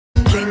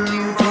Can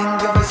you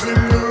think of a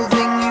single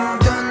thing you've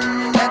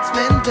done that's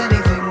meant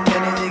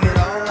anything at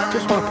all? I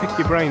just want to pick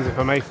your brains, if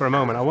I may, for a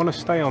moment. I want to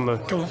stay on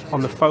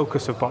the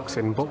focus of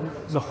boxing, but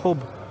the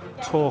hub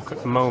talk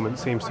at the moment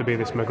seems to be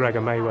this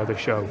McGregor-Mayweather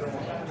show.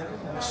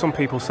 Some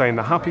people saying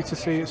they're happy to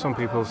see it, some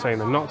people saying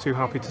they're not too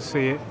happy to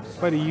see it.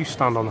 Where do you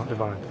stand on that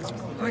divide?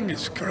 I think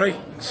it's great.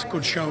 It's a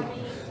good show.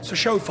 It's a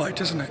show fight,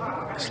 isn't it?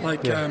 It's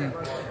like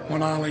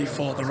when Ali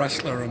fought the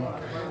wrestler and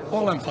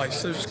all them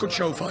fights. There's good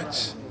show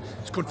fights.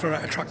 It's good for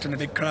attracting a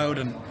big crowd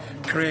and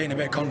creating a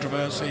bit of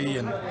controversy,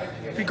 and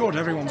it'll be good.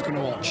 Everyone's going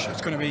to watch.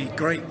 It's going to be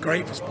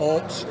great for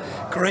sports,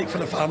 great for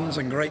the fans,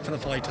 and great for the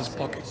fighters'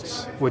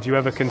 pockets. Would you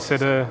ever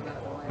consider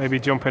maybe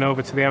jumping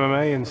over to the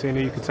MMA and seeing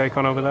who you could take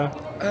on over there?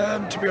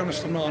 To be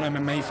honest, I'm not an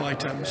MMA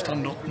fighter. I'm a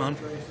stand-up man.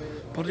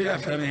 But yeah,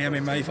 if any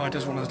MMA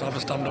fighters want us to have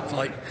a stand-up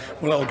fight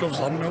with little gloves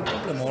on, no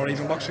problem, or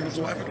even boxing gloves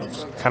or whatever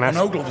gloves. Or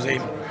no gloves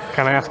even.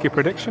 Can I ask your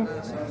prediction?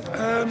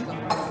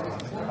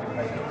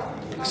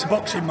 It's a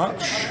boxing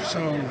match, so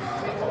you'll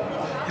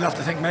have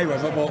to think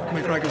Mayweather, but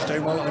McGregor's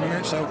doing well at the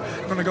minute, so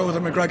I'm going to go with a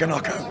McGregor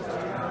knockout.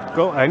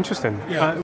 Interesting. Yeah.